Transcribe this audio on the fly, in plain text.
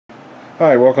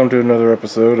Hi, welcome to another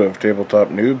episode of Tabletop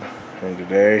Noob, and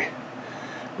today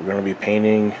we're going to be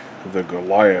painting the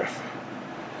Goliath,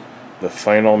 the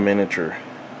final miniature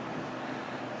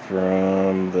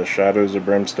from the Shadows of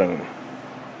Brimstone.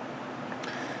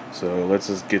 So let's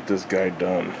just get this guy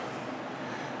done.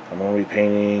 I'm going to be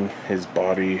painting his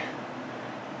body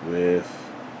with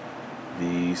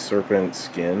the serpent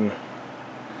skin.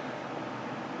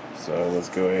 So let's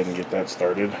go ahead and get that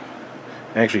started.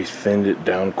 I actually thinned it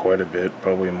down quite a bit,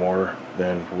 probably more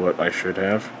than what I should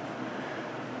have,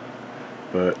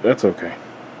 but that's okay.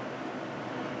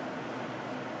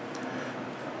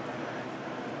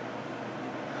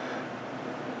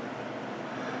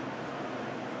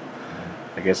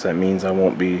 I guess that means I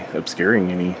won't be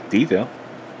obscuring any detail.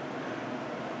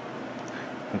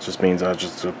 It just means I'll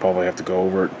just probably have to go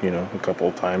over it, a couple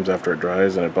of times after it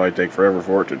dries, and it'll probably take forever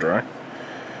for it to dry.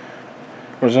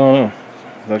 Whereas I don't know.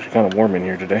 It's actually kind of warm in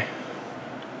here today.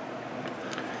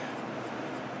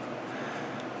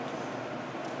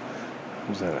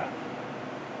 What's that?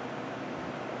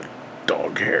 A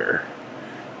dog hair.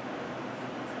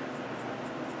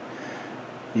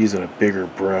 Using a bigger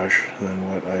brush than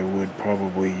what I would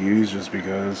probably use, just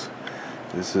because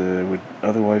this would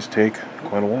otherwise take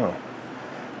quite a while.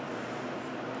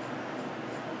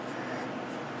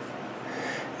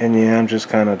 And yeah, I'm just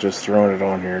kind of throwing it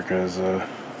on here because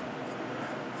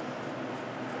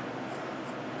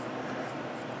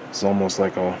it's almost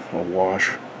like a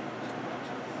wash.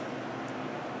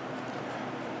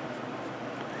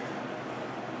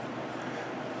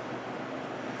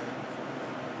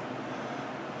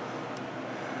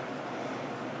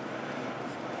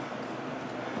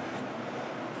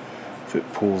 If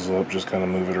it pulls up, just kind of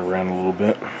move it around a little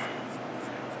bit.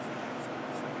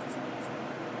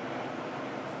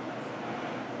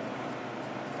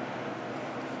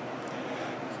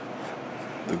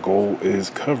 The goal is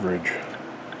coverage.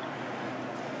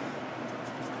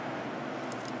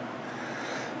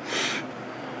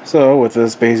 So, with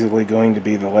this basically going to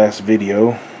be the last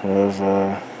video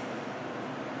of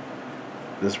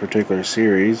this particular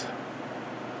series,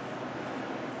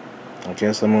 I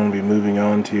guess I'm going to be moving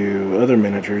on to other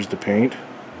miniatures to paint.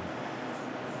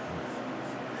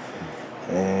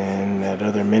 And that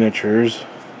other miniatures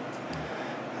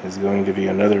is going to be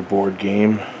another board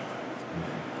game.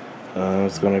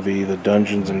 It's going to be the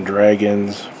Dungeons and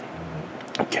Dragons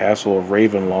Castle of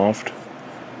Ravenloft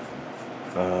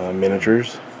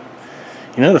miniatures.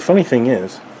 The funny thing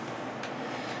is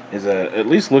that at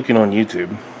least looking on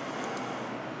YouTube,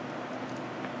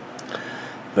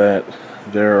 that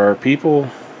there are people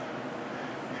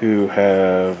who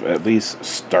have at least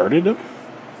started them,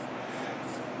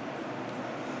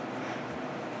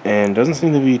 and doesn't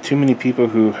seem to be too many people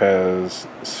who has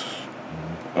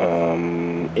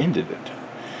ended it,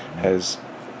 has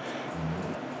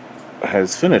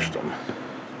finished them.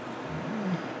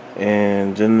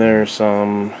 And then there's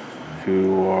some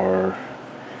who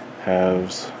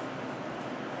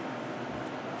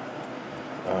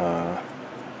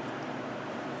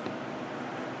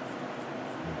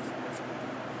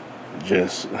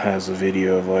just has a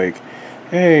video of like,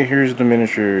 hey, here's the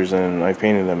miniatures and I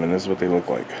painted them and this is what they look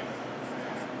like.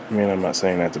 I mean, I'm not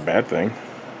saying that's a bad thing.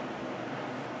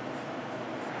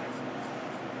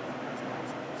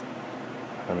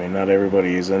 I mean, not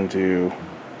everybody is into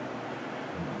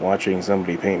watching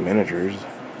somebody paint miniatures.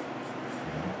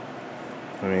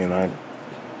 I mean,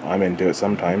 I'm into it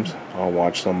sometimes. I'll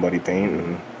watch somebody paint,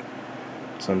 and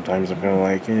sometimes I'm kind of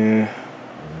like, I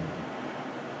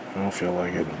don't feel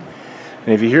like it.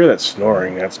 And if you hear that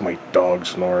snoring, that's my dog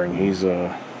snoring. He's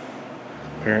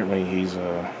apparently he's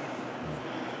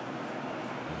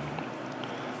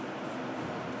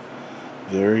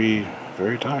very,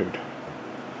 very tired.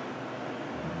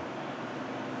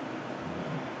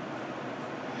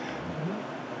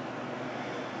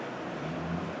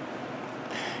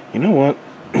 You know what?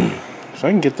 If I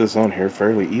can get this on here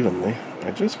fairly evenly, I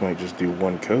just might just do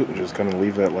one coat and just kind of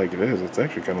leave that like it is. It's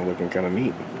actually kind of looking kind of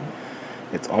neat.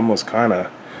 It's almost kind of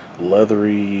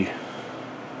leathery,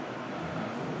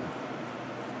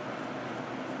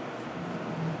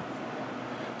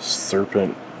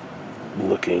 serpent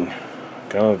looking.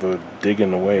 Kind of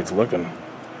digging the way it's looking.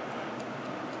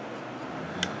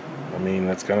 I mean,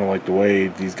 that's kind of like the way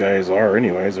these guys are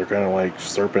anyways. They're kind of like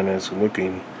serpent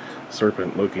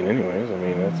looking anyways. I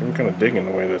mean, I'm kind of digging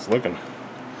the way that's looking.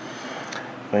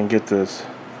 If I can get this,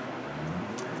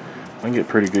 I can get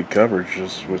pretty good coverage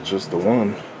with just the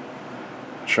one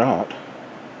shot.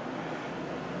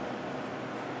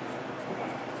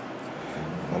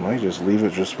 I might just leave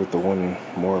it just with the one,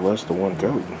 more or less the one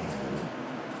coat.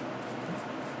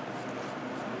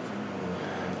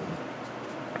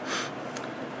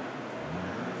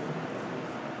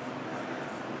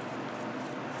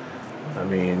 I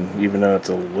mean, even though it's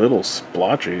a little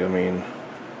splotchy, I mean,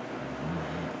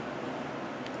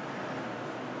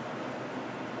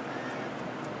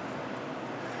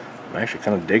 I'm actually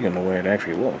kind of digging the way it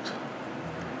actually looks.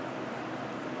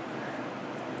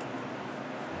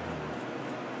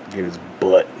 Get his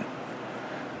butt.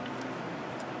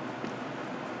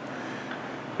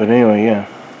 But anyway, yeah.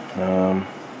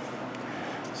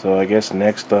 So I guess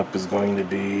next up is going to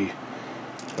be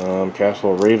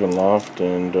Castle Ravenloft,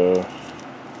 and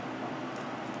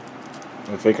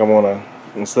I think I want to,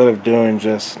 instead of doing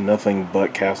just nothing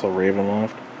but Castle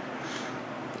Ravenloft,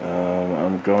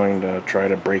 I'm going to try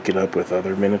to break it up with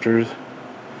other miniatures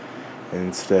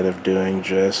instead of doing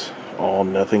just all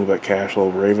nothing but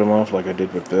Castle Ravenloft like I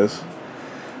did with this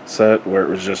set where it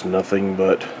was just nothing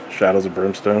but Shadows of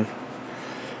Brimstone.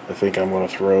 I think I'm going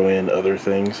to throw in other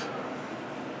things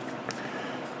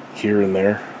here and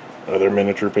there, other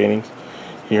miniature paintings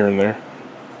here and there.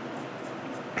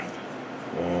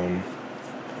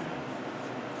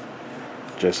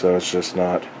 Just so it's just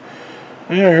not,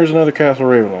 yeah, here's another Castle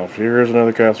Ravenloft, here's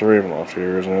another Castle Ravenloft,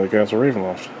 here's another Castle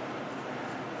Ravenloft.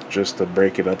 Just to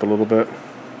break it up a little bit.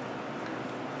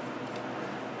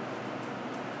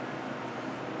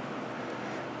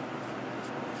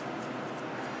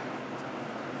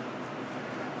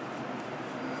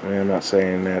 I'm not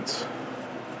saying it's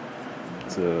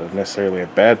necessarily a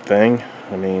bad thing.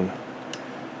 I mean,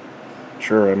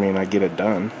 sure, I mean, I get it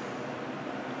done.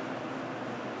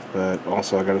 But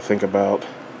also I got to think about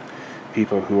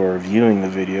people who are viewing the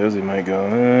videos. They might go,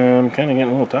 I'm kind of getting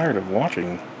a little tired of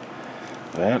watching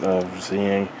that, of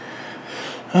seeing,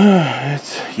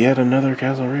 it's yet another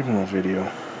Castle Ravenloft video.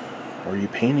 Are you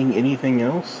painting anything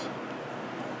else?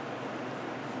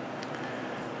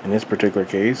 In this particular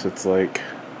case, it's like,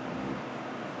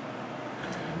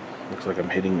 looks like I'm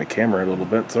hitting the camera a little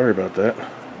bit. Sorry about that.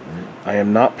 I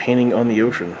am not painting on the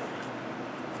ocean.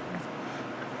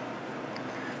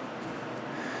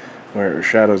 Where it was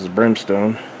Shadows of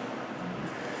Brimstone,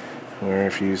 where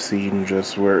if you've seen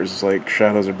just where it's like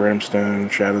Shadows of Brimstone,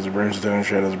 Shadows of Brimstone,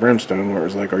 Shadows of Brimstone, where it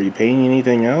was like, are you painting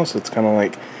anything else? It's kind of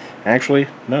like, actually,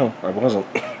 no, I wasn't.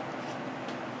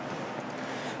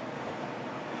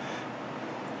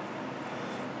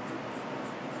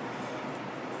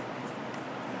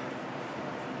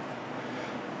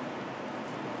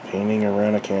 Painting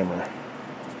around a camera.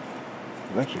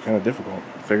 It's actually kind of difficult.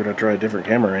 Figured I'd try a different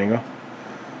camera angle.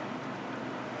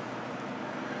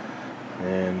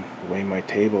 And the way my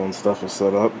table and stuff is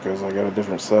set up, because I got a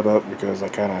different setup because I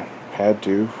kind of had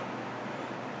to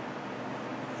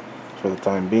for the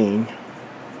time being.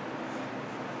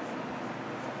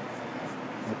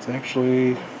 It's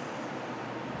actually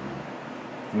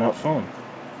not fun,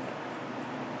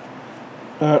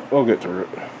 but we'll get through it.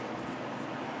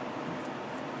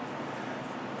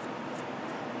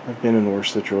 I've been in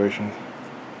worse situations.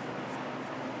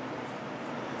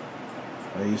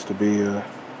 I used to be a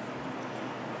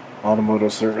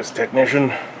automotive service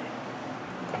technician,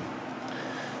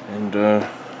 and yeah,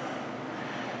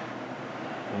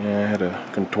 I had to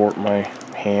contort my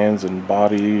hands and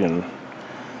body and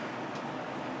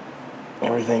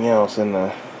everything else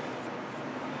in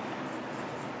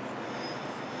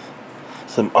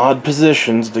some odd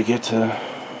positions to get to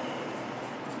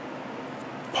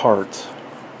parts,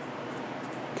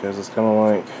 because it's kind of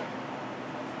like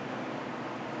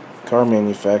car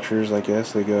manufacturers, I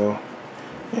guess. They go,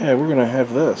 yeah, we're gonna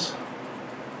have this,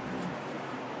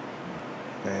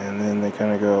 and then they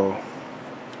kind of go,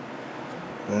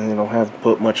 and they don't have to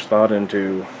put much thought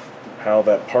into how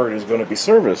that part is going to be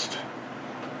serviced,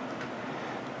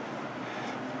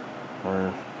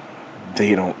 or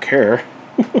they don't care.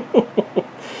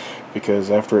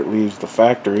 Because after it leaves the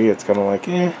factory, it's kind of like,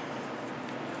 eh.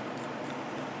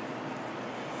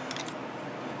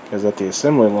 Because at the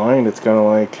assembly line, it's kind of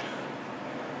like,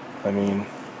 I mean,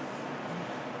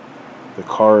 the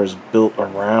car is built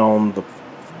around the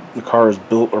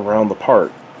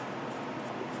part.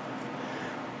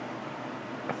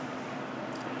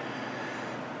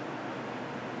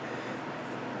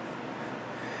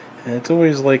 And it's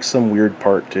always like some weird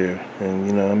part too. And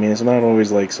you know, I mean, it's not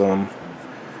always like something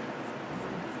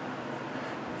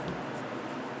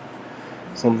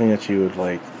that you would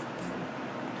like.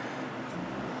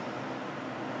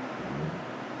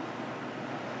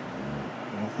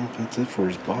 I think that's it for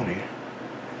his body.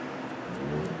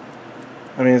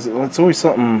 I mean, it's always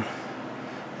something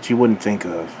that you wouldn't think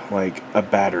of, like a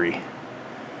battery.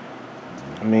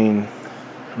 I mean,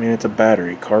 it's a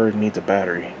battery. Car needs a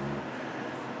battery.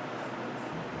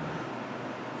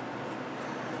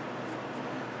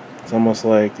 It's almost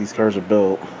like these cars are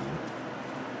built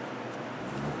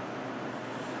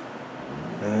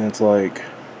it's like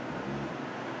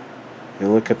you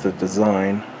look at the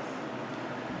design,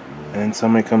 and then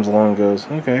somebody comes along and goes,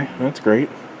 okay, that's great.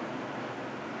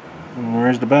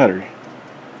 Where's the battery?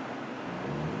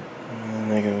 And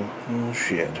they go, oh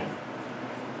shit.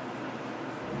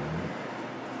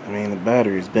 I mean, the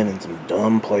battery's been in some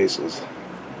dumb places.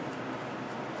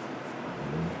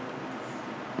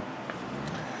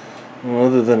 Well,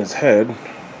 other than its head,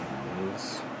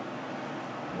 it's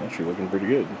actually looking pretty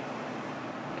good.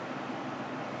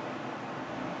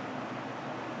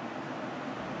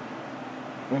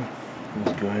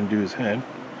 Let's go ahead and do his head.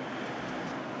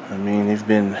 I mean, they've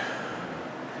been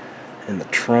in the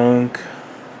trunk,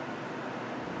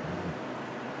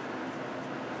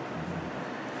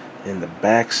 in the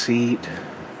back seat,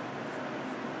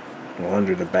 well,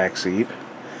 under the back seat,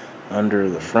 under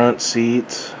the front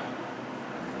seats.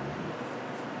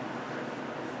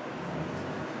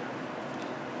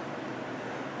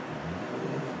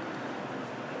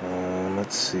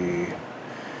 Let's see,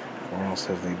 where else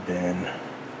have they been?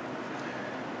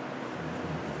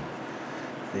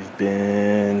 They've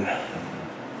been,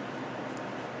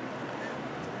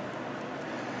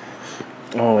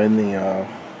 oh, in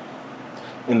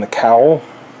the cowl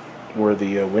where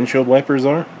the windshield wipers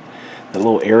are, the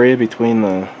little area between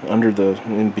the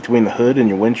in between the hood and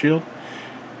your windshield.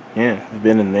 Yeah, they've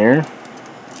been in there.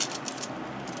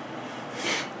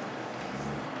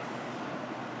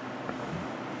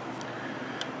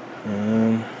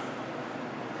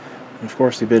 Of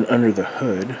course, they've been under the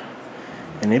hood,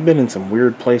 and they've been in some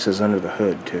weird places under the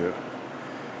hood too,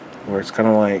 where it's kind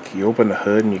of like you open the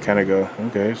hood and you kind of go,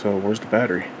 okay, so where's the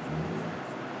battery?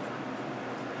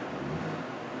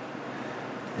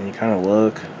 And you kind of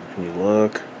look and you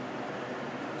look,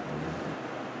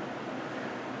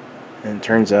 and it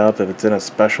turns out that it's in a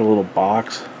special little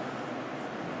box.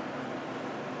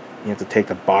 You have to take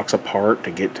the box apart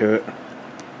to get to it.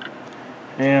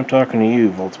 Hey, I'm talking to you,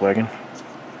 Volkswagen.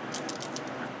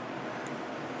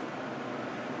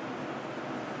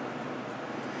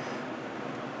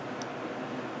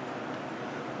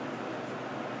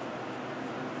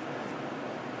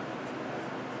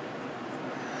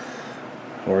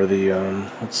 Or the,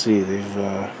 let's see, they've,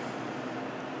 you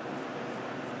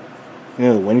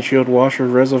know, the windshield washer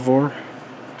reservoir?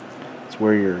 It's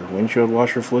where your windshield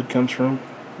washer fluid comes from.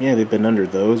 Yeah, they've been under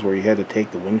those where you had to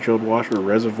take the windshield washer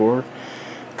reservoir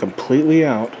completely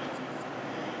out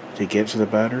to get to the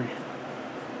battery.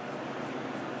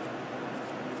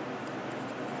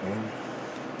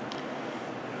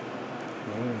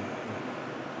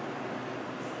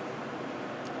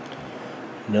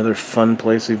 Another fun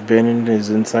place we've been in is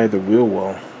inside the wheel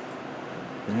well.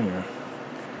 Yeah.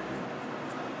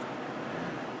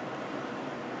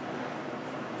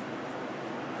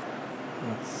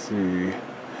 Let's see.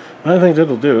 I think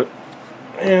that'll do it.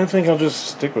 Yeah, I think I'll just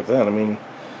stick with that. I mean,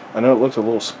 I know it looks a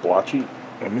little splotchy.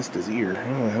 I missed his ear.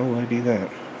 How the hell did I do that?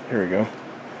 Here we go.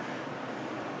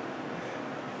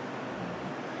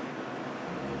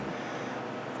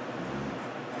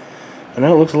 I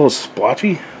know it looks a little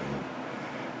splotchy,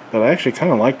 but I actually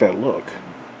kind of like that look.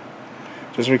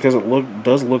 Just because it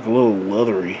does look a little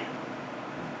leathery.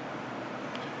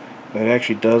 It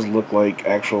actually does look like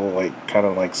actual, like, kind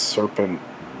of like serpent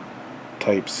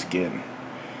type skin.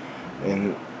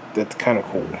 And that's kind of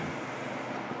cool.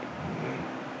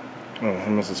 Oh, I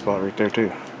missed a spot right there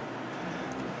too.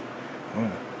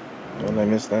 Oh, why did I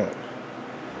miss that?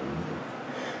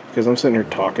 Because I'm sitting here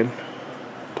talking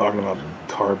about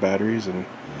car batteries, and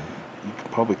you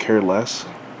can probably care less.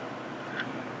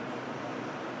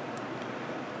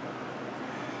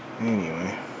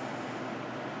 Anyway.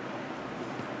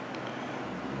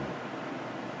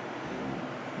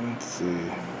 Let's see.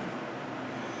 I'm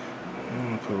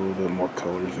going to put a little bit more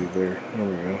color through there. There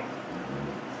we go.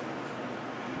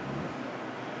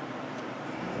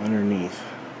 Underneath.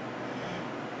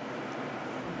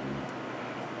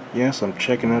 Yes, I'm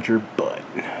checking out your butt.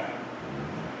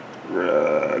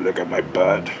 Look at my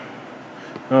butt.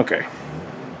 Okay.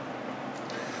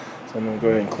 So I'm going to go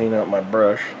ahead and clean out my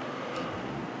brush.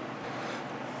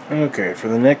 Okay, for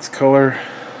the next color,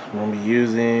 I'm going to be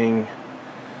using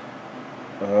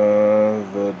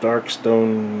the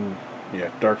Darkstone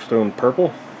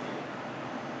Purple.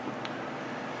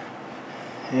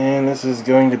 And this is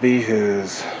going to be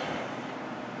his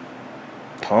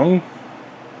tongue.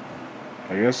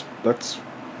 I guess that's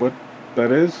what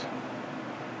that is.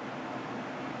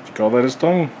 You call that his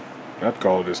tongue? I'd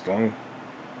call it his tongue.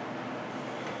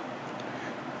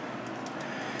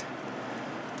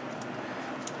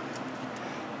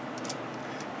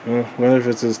 Well, whether if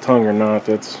it's his tongue or not,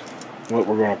 that's what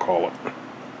we're going to call it.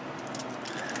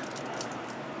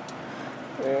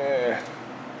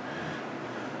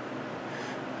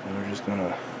 we're just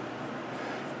gonna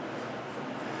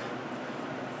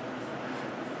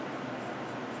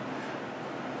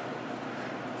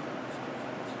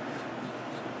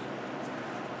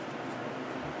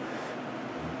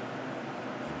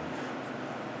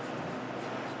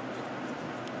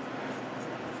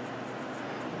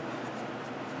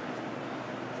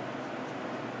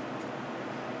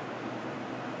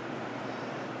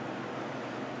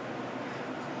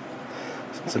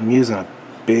since I'm using a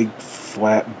big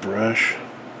flat brush,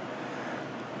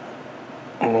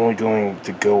 I'm only going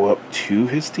to go up to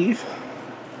his teeth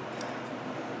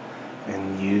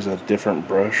and use a different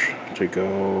brush to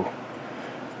go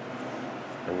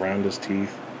around his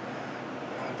teeth.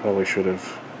 I probably should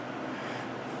have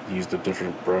used a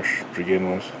different brush to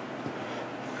begin with.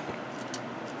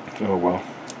 Oh well.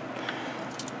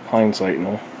 Hindsight and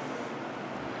all.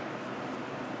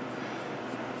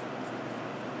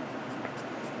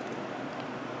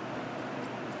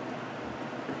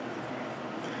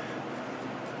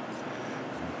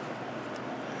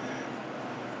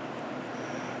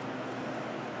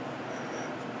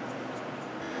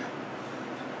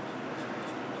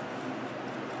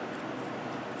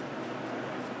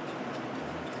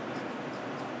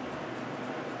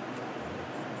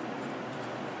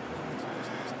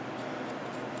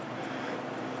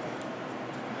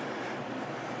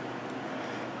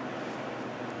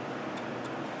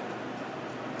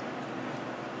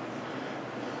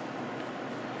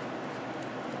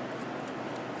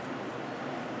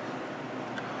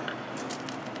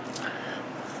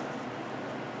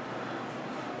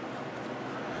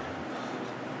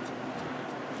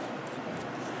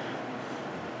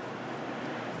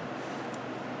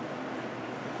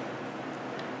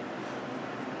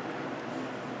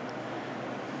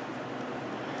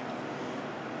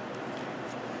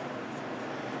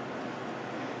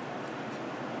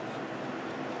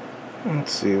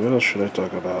 Let's see, what else should I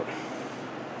talk about?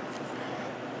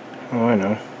 Oh, I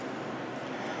know.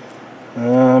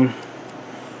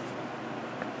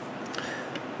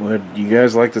 Would you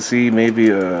guys like to see maybe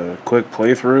a quick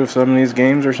playthrough of some of these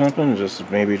games or something? Just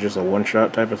maybe just a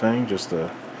one-shot type of thing, just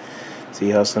to see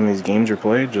how some of these games are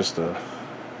played. Just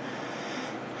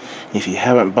if you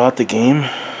haven't bought the game,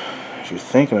 if you're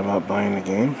thinking about buying the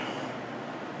game,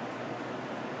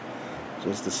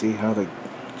 just to see how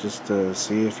just to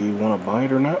see if you want to buy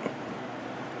it or not.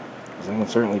 Because I can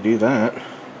certainly do that.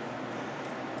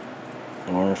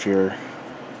 Or if you're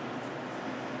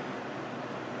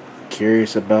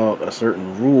curious about a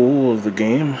certain rule of the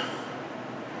game,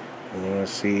 and you want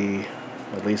to see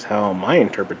at least how my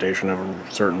interpretation of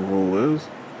a certain rule is.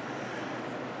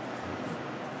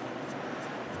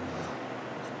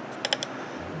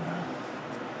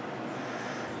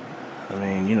 I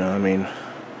mean, you know,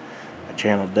 a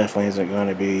channel definitely isn't going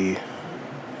to be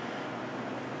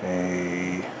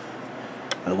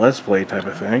a let's play type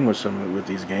of thing with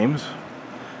these games.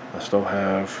 I still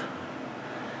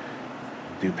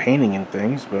do painting and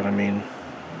things, but I mean,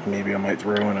 maybe I might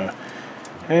throw in a,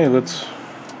 hey, let's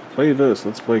play this,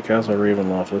 let's play Castle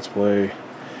Ravenloft, let's play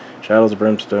Shadows of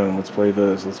Brimstone, let's play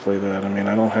this, let's play that. I mean,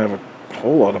 I don't have a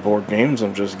whole lot of board games,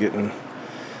 I'm just getting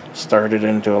started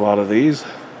into a lot of these.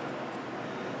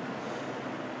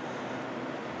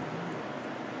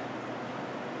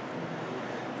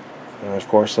 And of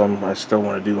course, I still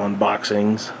want to do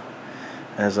unboxings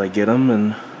as I get them.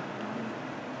 And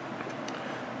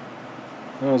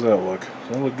how does that look? Does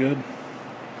that look good?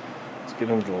 Let's get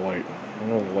into the light. I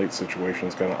know the light situation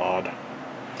is kind of odd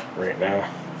right now.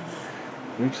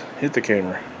 Oops, hit the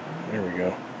camera. There we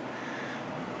go.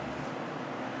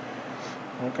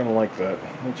 I kind of like that.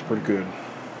 Looks pretty good.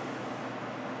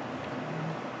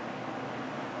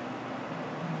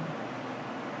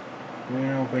 Yeah,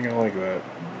 I don't think I like that.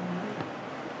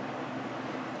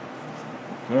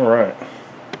 Alright.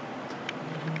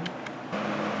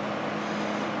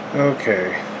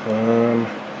 Okay.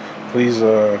 Please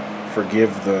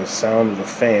forgive the sound of the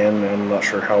fan. I'm not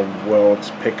sure how well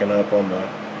it's picking up on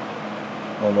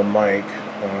the mic.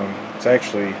 It's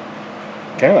actually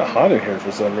kind of hot in here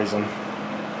for some reason.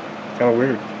 Kind of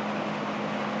weird.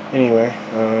 Anyway,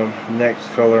 next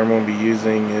color I'm going to be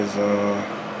using is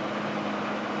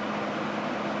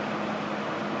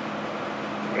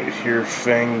right here,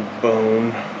 Fang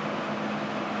Bone.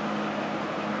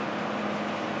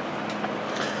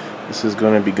 This is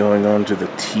going to be going on to the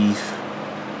teeth.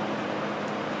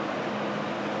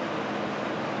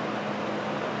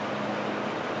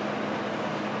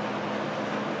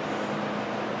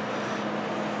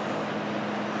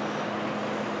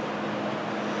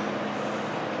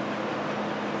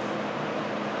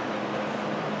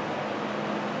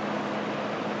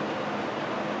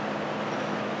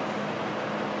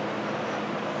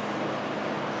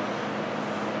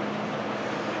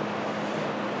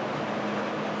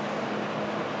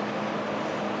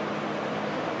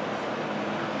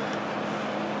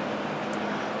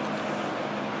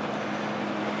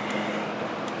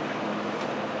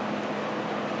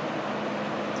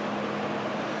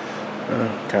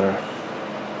 Kind of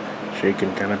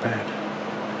shaking kind of bad.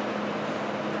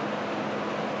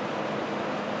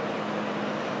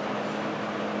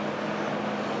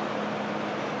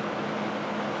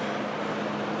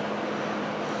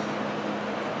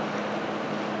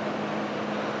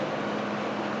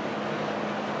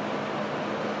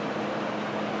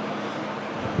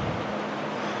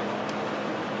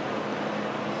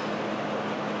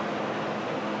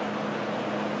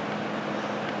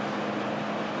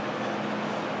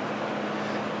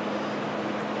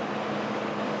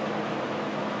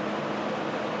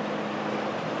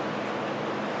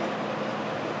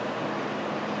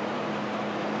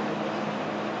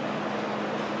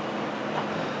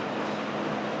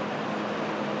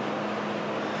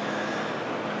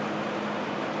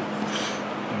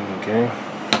 Okay.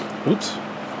 Oops.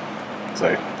 As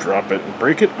I drop it and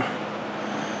break it.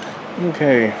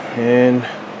 Okay, and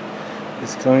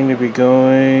it's going to be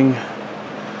going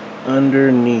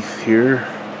underneath here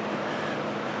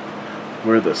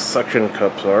where the suction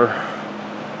cups are.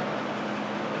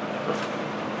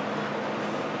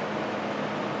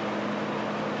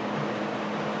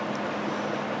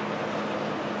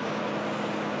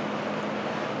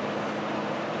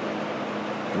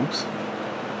 Oops.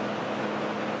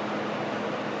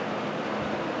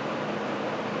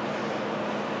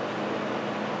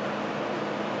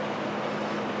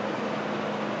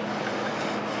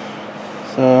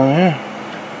 So, yeah.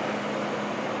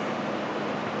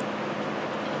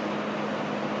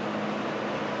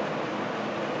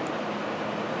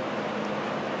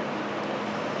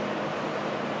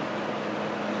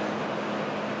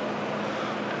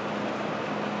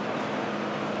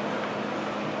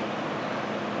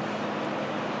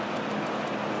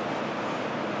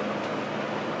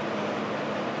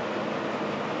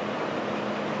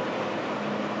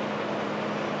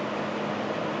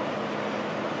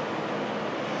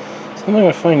 Something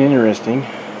I find interesting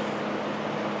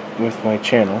with my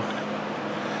channel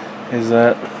is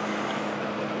that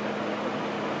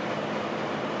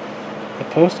I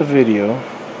post a video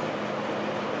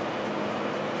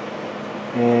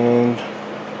and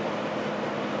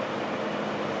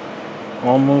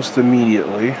almost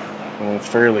immediately, well,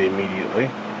 fairly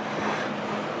immediately,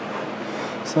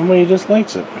 somebody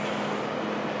dislikes it.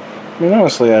 I mean,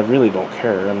 honestly, I really don't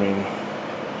care. I mean,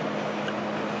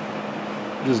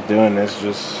 just doing this,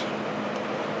 just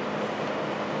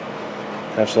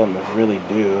have something to really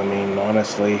do. I mean,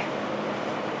 honestly,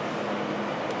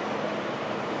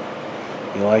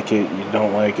 you like it, you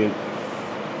don't like it.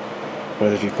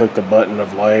 Whether if you click the button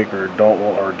of like or don't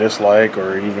or dislike,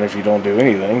 or even if you don't do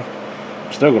anything,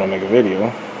 I'm still gonna make a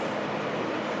video.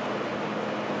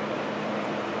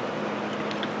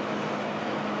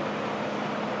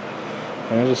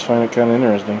 And I just find it kind of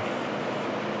interesting.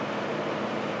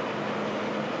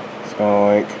 It's kind of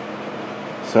like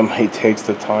somebody takes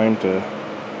the time to,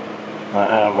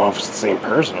 I don't know if it's the same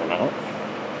person or not,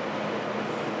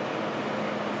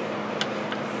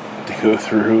 to go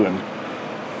through and,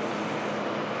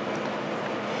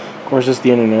 of course, it's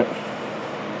the internet.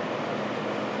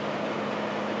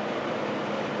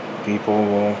 People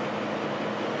will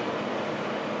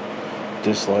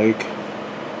dislike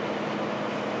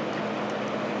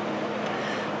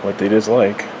what they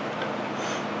dislike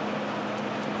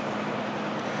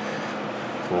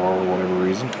for whatever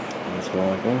reason. And it's kind of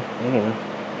like, oh, whatever.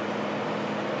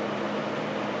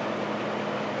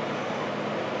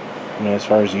 I mean, as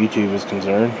far as YouTube is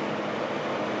concerned,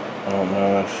 I don't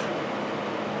know if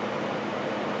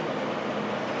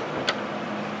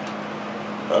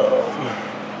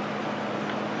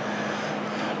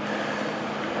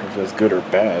it's good or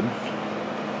bad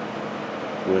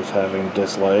with having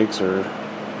dislikes, or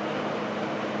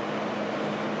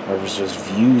if it's just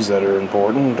views that are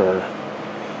important, or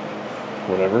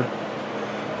whatever.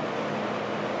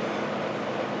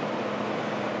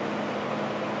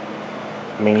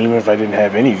 I mean, even if I didn't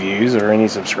have any views or any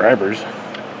subscribers,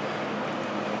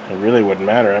 it really wouldn't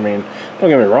matter. I mean, don't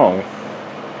get me wrong,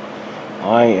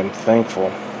 I am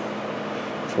thankful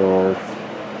for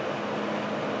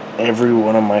every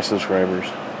one of my subscribers.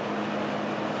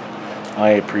 I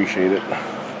appreciate it.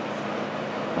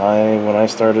 When I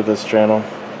started this channel,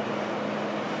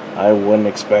 I wasn't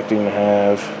expecting to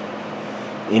have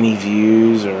any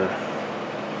views or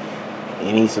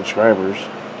any subscribers.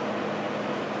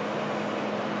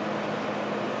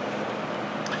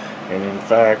 And in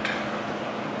fact,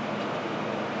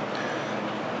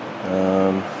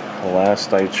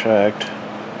 last I checked,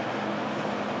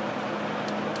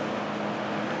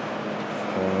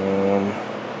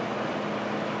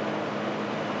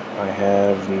 I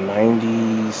have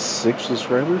 96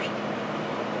 subscribers.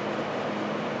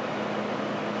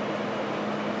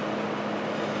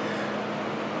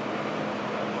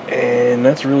 And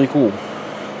that's really cool.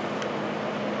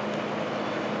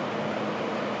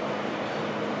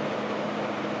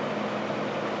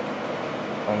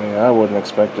 I mean, I wasn't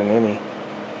expecting any.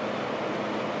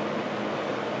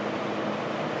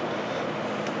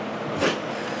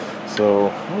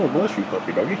 So, oh bless you,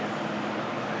 puppy doggy.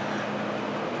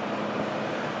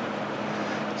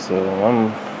 So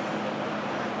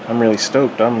I'm really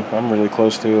stoked. I'm really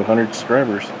close to 100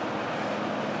 subscribers.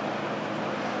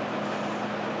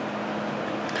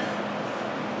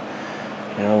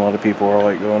 You know, a lot of people are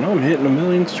like going, I'm hitting 1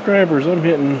 million subscribers. I'm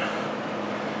hitting.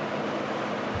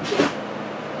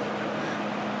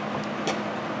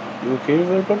 You okay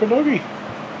over there, puppy doggy?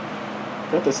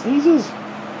 Got the sneezes?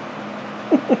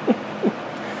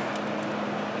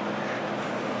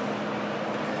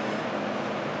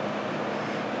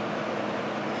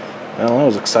 Well, I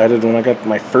was excited when I got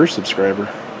my first subscriber.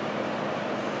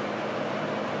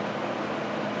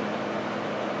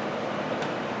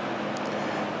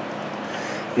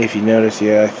 If you notice,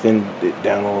 yeah, I thinned it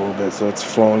down a little bit, so it's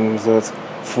flowing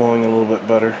a little bit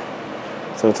better.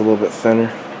 So it's a little bit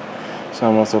thinner. So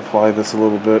I'm going to apply this a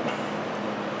little bit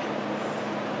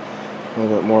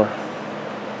more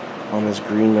on this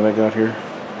green that I got here.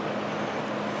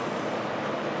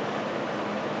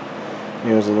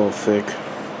 It was a little thick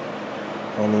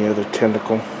on the other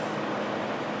tentacle.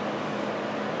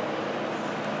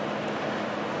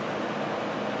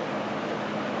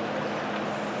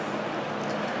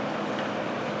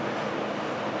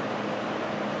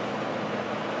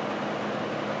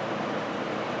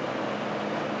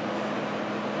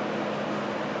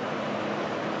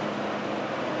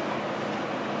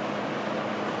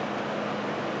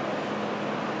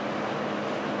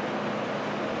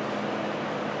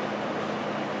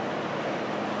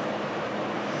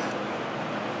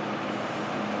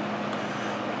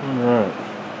 Alright.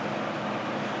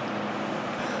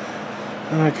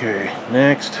 Okay,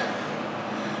 next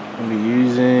I'll be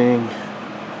using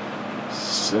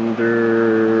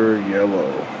Cinder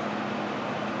Yellow.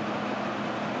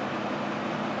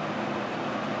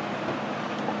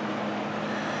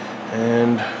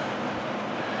 And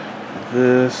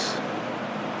this,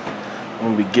 I'm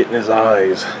going to be getting his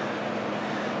eyes.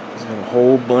 He's got a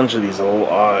whole bunch of these little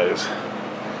eyes.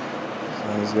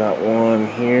 So he's got one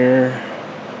here.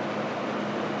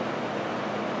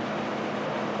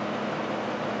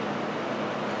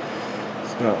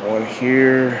 Got one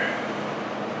here.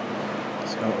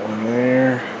 It's got one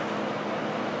there.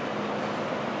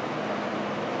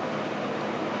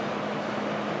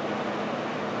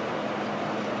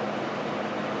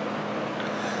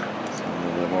 There's a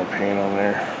little bit more paint on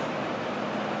there.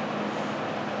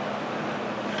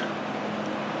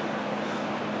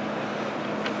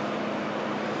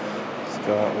 It's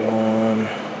got one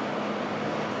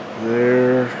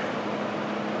there.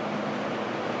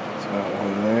 It's got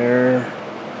one there.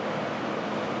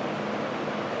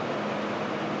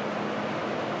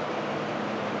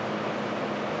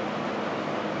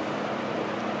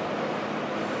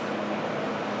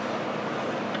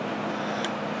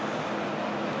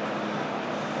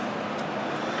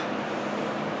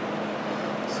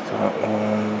 Got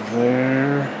one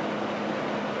there.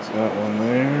 It's got one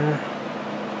there.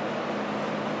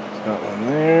 It's got one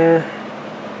there.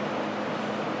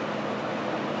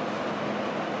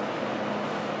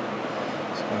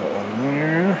 It's got one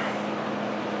there.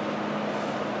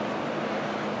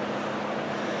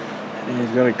 And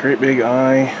he's got a great big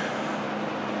eye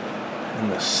in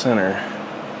the center.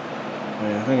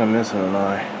 Wait, I think I'm missing an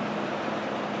eye.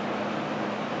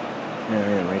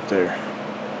 Yeah, right there.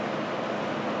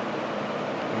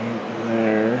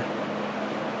 There.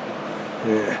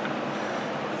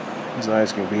 Yeah. His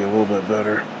eyes can be a little bit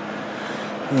better. I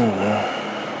don't know.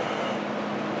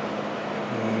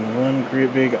 And one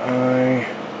great big eye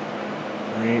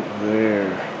right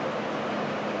there.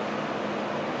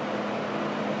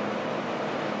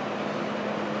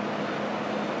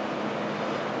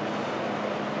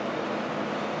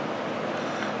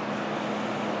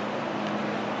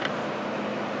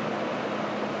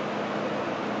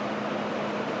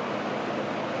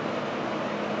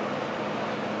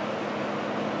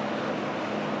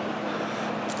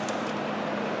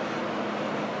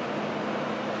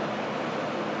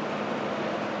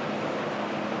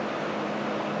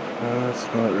 That's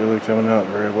not really coming out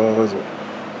very well, is it?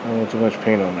 I don't want too much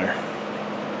paint on there.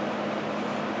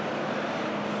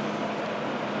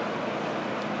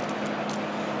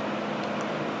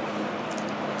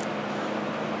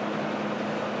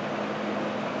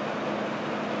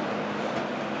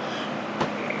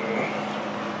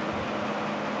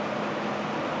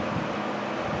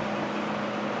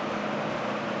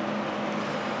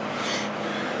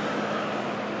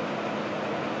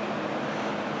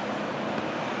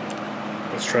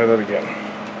 let's try that again.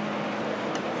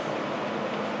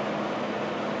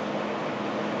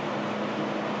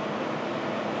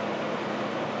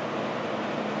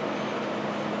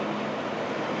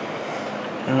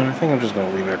 And I think I'm just going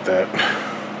to leave it at that.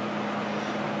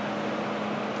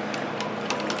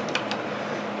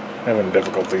 Having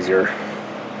difficulties here.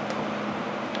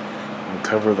 And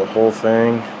cover the whole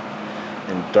thing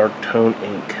in dark tone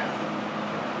ink.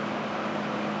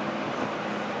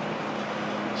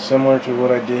 Similar to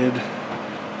what I did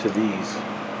to these.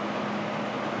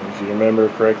 If you remember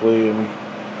correctly in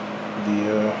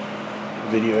the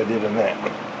video I did on that.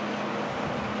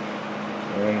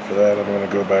 And for that I'm going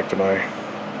to go back to my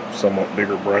somewhat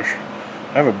bigger brush.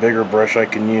 I have a bigger brush I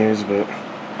can use, but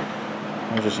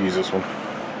I'll just use this one.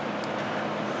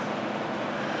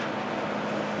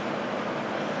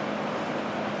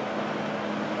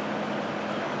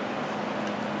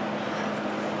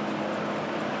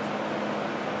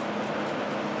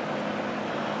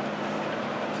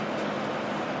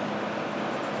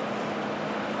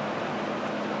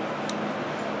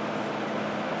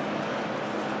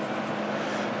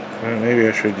 Well, maybe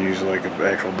I should use like an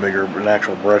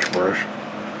actual brush.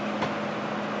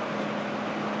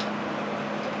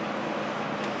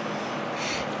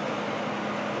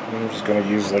 I'm just gonna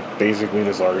use like basically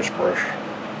this artist brush.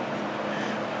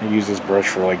 I use this brush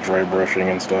for like dry brushing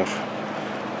and stuff.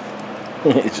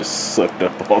 It just sucked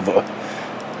up all the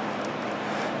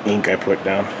ink I put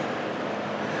down.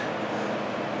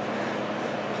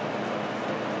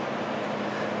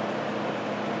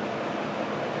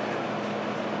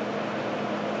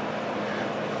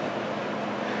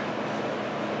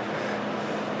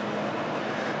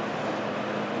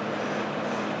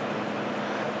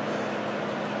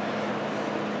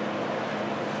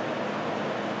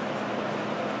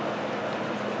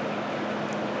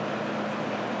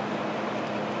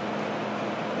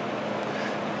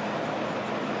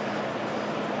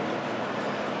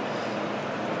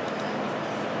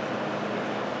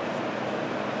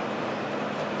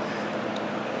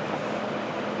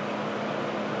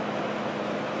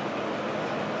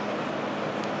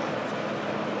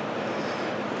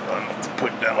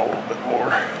 Put down a little bit more.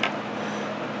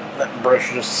 That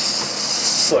brush just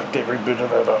sucked every bit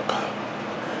of that up.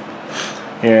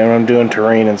 Yeah, when I'm doing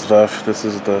terrain and stuff, this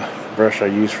is the brush I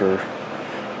use for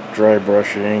dry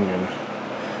brushing and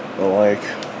the like.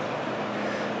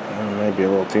 Maybe a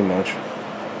little too much.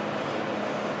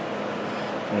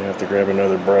 You have to grab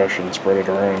another brush and spread it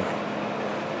around.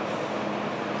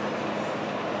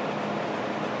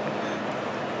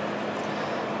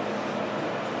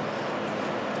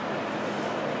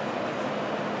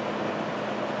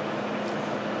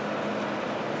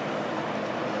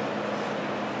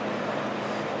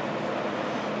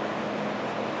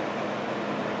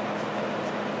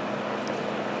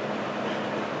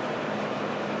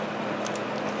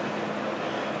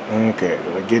 Okay,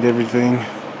 did I get everything?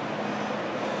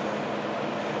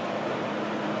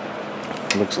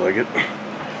 Looks like it.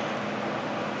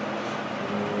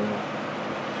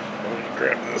 Let me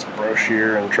grab this brush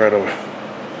here and try to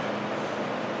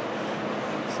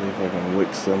see if I can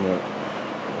wick some of it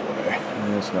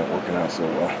away. It's not working out so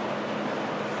well.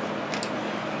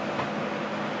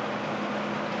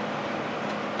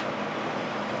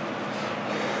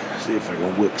 See if I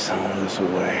can wick some of this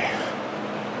away.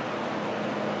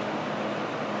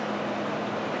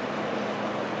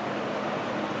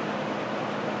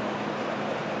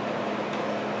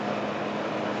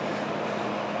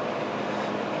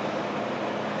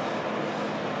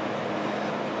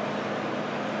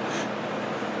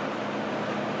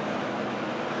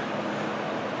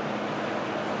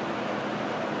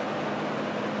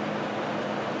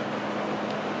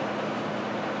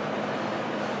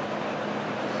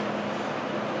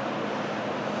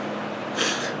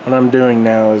 What I'm doing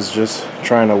now is just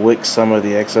trying to wick some of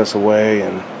the excess away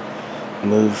and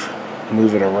move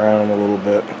it around a little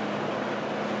bit.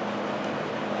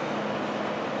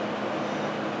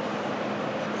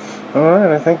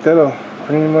 Alright, I think that'll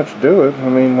pretty much do it. I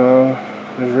mean,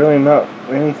 there's really not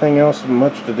anything else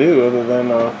much to do other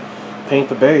than paint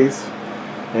the base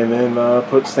and then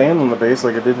put sand on the base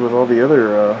like I did with all the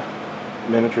other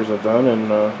miniatures I've done,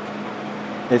 and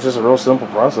it's just a real simple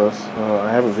process. I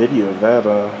have a video of that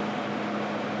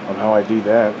on how I do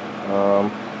that.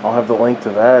 I'll have the link to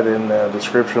that in the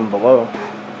description below.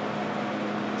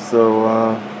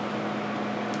 So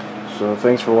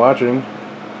thanks for watching.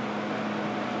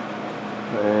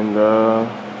 And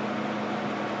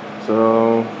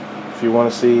so if you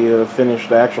want to see a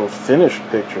actual finished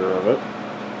picture of it,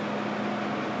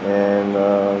 and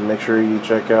make sure you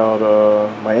check out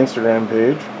my Instagram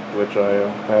page, which I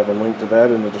have a link to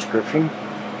that in the description.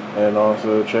 And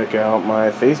also check out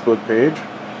my Facebook page,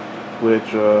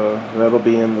 which that'll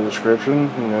be in the description.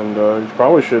 And you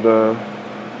probably should go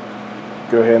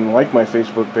ahead and like my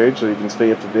Facebook page so you can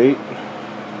stay up to date.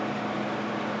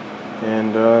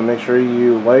 And make sure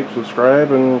you like,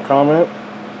 subscribe, and comment,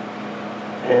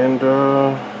 and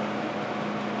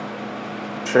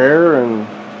share, and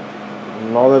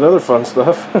all that other fun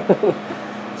stuff.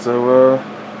 So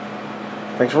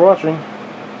thanks for watching.